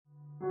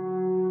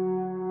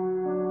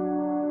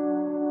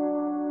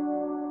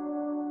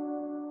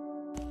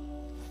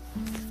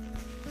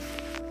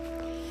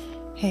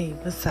Hey,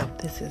 what's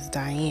up? This is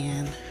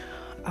Diane.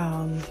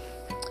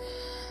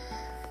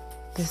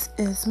 This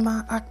is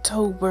my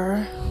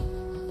October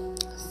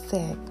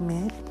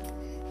segment,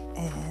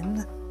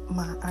 and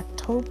my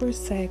October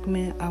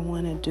segment, I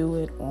want to do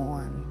it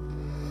on,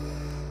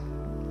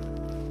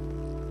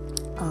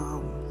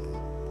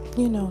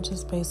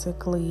 just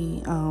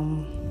basically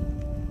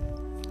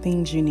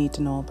things you need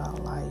to know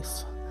about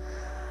life.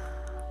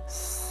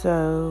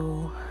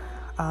 So,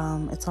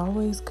 it's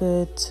always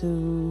good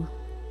to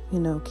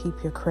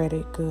keep your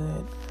credit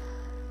good,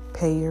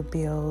 pay your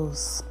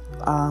bills.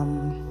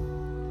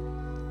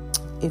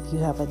 If you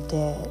have a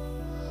debt,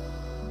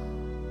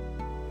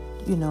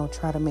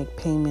 try to make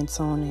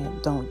payments on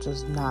it. Don't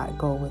just not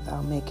go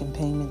without making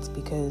payments,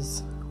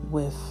 because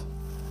with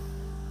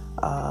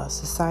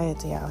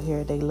society out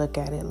here, they look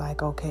at it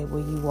like, okay,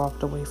 well, you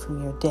walked away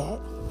from your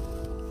debt.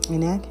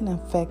 And that can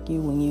affect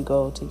you when you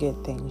go to get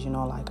things,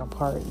 like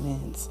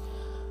apartments,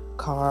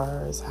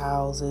 cars,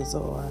 houses,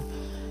 or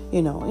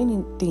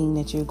anything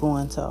that you're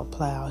going to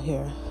apply out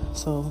here.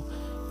 So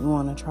you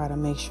want to try to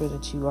make sure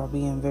that you are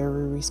being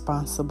very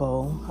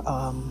responsible.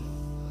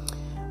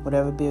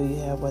 Whatever bill you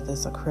have, whether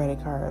it's a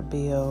credit card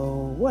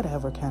bill,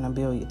 whatever kind of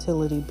bill,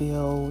 utility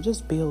bill,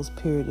 just bills,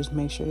 period. Just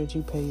make sure that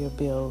you pay your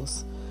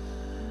bills.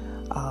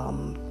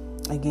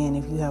 Again,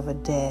 if you have a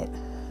debt,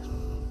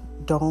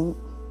 don't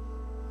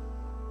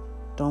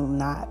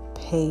not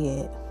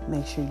pay it.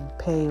 Make sure you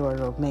pay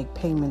or make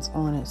payments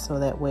on it, so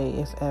that way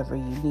if ever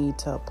you need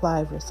to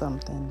apply for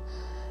something,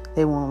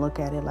 they won't look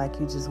at it like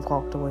you just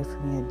walked away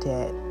from your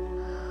debt.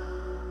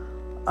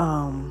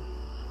 And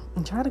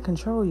try to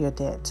control your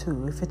debt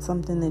too. If it's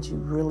something that you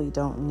really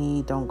don't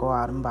need, don't go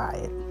out and buy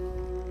it.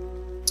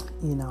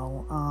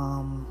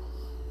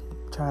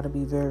 Try to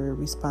be very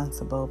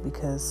responsible,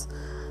 because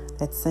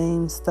that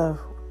same stuff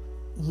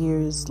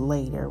years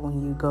later,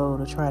 when you go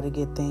to try to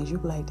get things, you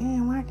be like,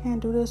 damn, why I can't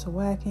do this or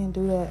why I can't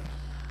do that.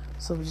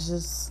 So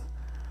just,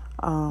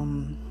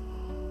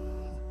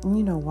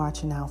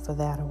 watching out for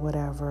that or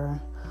whatever.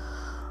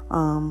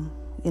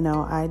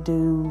 I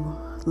do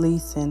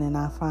leasing, and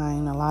I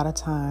find a lot of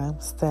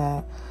times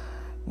that,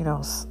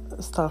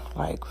 stuff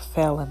like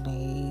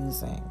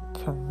felonies and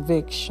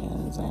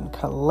convictions and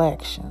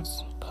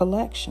collections.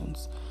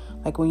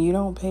 Like when you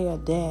don't pay a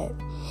debt,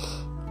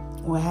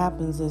 what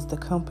happens is the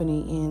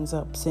company ends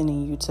up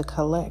sending you to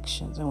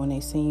collections. And when they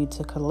send you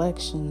to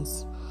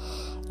collections,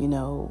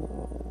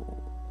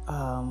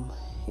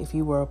 if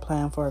you were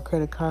applying for a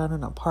credit card,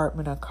 an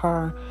apartment, a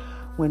car,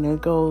 when they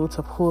go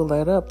to pull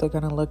that up, they're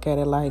going to look at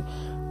it like,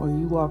 well,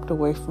 you walked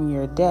away from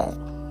your debt.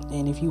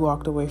 And if you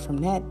walked away from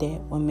that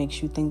debt, what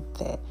makes you think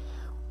that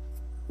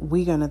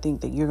we're going to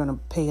think that you're going to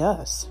pay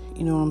us?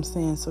 You know what I'm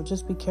saying? So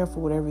just be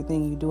careful with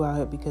everything you do out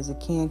here, because it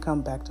can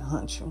come back to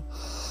hunt you.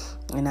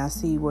 And I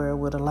see where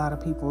with a lot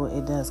of people,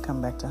 it does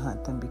come back to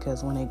hunt them,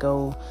 because when they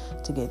go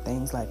to get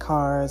things like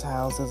cars,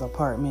 houses,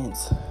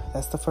 apartments,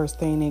 that's the first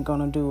thing they're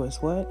going to do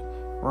is what?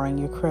 Run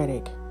your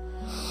credit.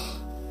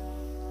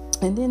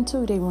 And then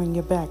too, they run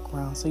your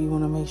background. So you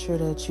want to make sure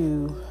that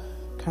you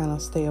kind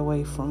of stay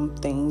away from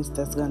things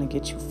that's going to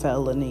get you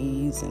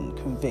felonies and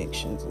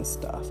convictions and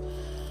stuff.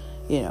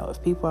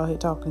 If people out here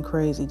talking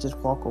crazy, just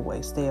walk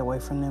away. Stay away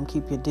from them.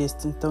 Keep your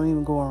distance. Don't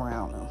even go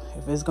around them.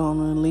 If it's going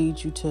to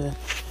lead you to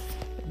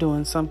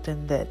doing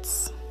something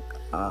that's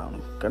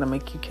going to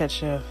make you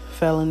catch a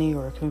felony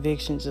or a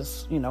conviction,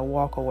 just,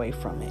 walk away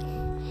from it.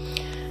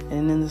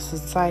 And in the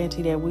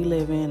society that we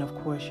live in, of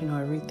course,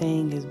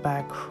 everything is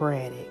by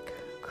credit.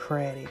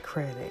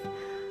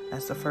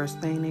 That's the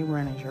first thing they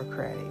run is your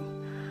credit.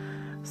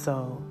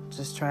 So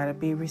just try to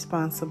be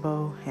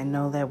responsible and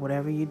know that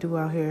whatever you do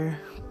out here,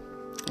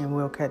 and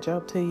we'll catch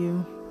up to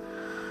you.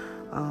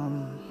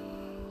 And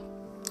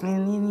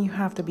then you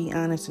have to be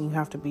honest, and you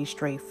have to be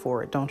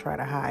straightforward. Don't try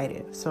to hide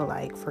it. So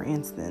like, for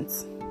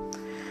instance,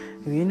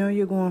 if you know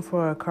you're going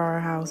for a car,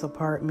 house,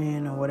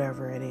 apartment, or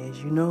whatever it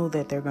is, you know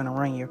that they're going to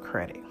run your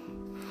credit.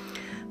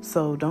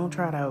 So don't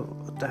try to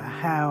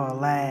hide or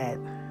lie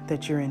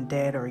that you're in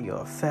debt or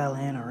you're a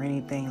felon or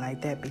anything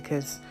like that,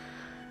 because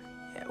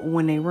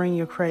when they run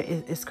your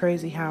credit, it's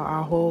crazy how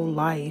our whole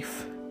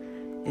life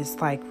is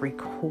like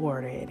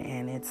recorded,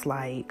 and it's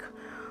like,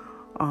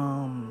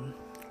 when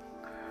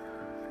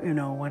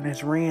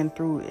it's ran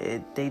through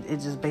it, it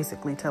just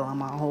basically telling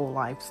my whole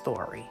life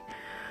story.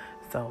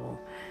 So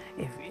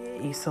if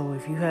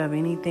you have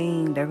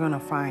anything, they're gonna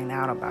find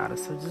out about it.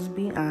 So just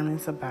be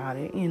honest about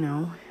it,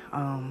 And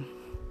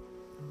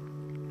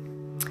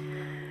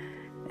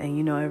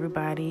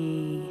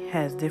everybody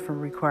has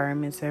different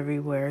requirements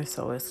everywhere.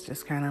 So it's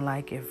just kind of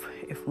like,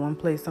 if one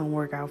place don't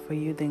work out for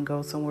you, then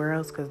go somewhere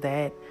else, because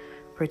that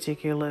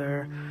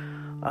particular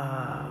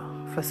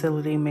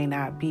facility may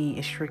not be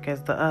as strict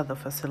as the other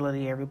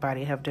facility.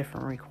 Everybody have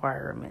different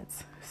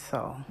requirements.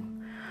 So,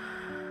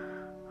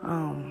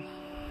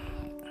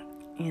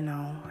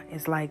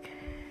 it's like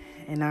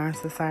in our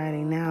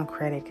society now,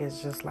 credit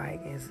is just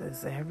like, is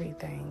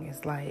everything.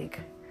 It's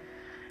like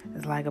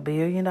 $1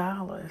 billion.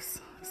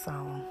 So,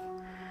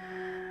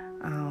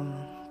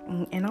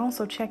 and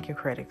also check your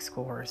credit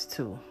scores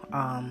too.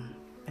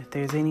 If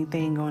there's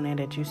anything on there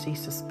that you see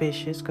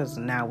suspicious, because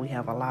now we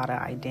have a lot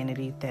of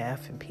identity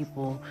theft and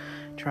people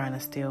trying to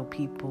steal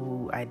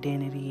people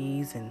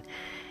identities and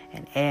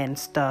add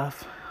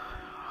stuff.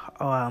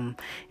 And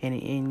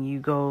you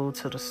go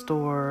to the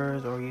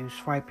stores or you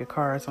swipe your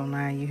cards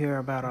online, you hear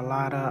about a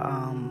lot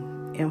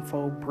of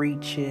info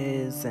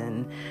breaches.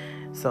 And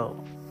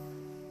so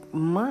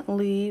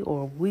monthly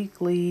or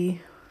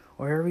weekly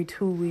or every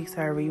 2 weeks,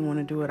 however you want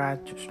to do it, I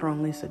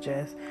strongly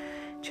suggest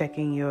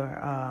checking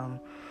your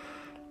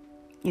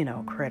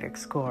credit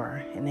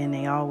score. And then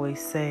they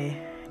always say,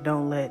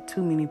 don't let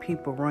too many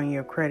people run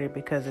your credit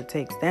because it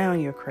takes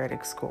down your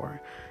credit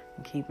score.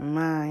 And keep in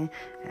mind,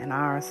 in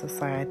our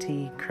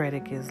society,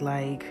 credit is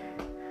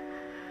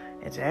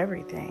it's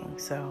everything.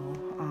 So,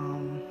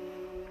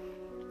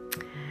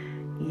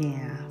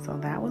 so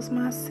that was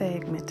my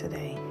segment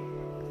today.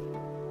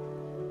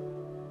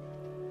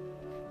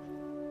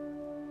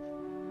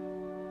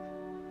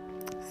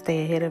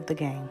 Stay ahead of the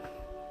game.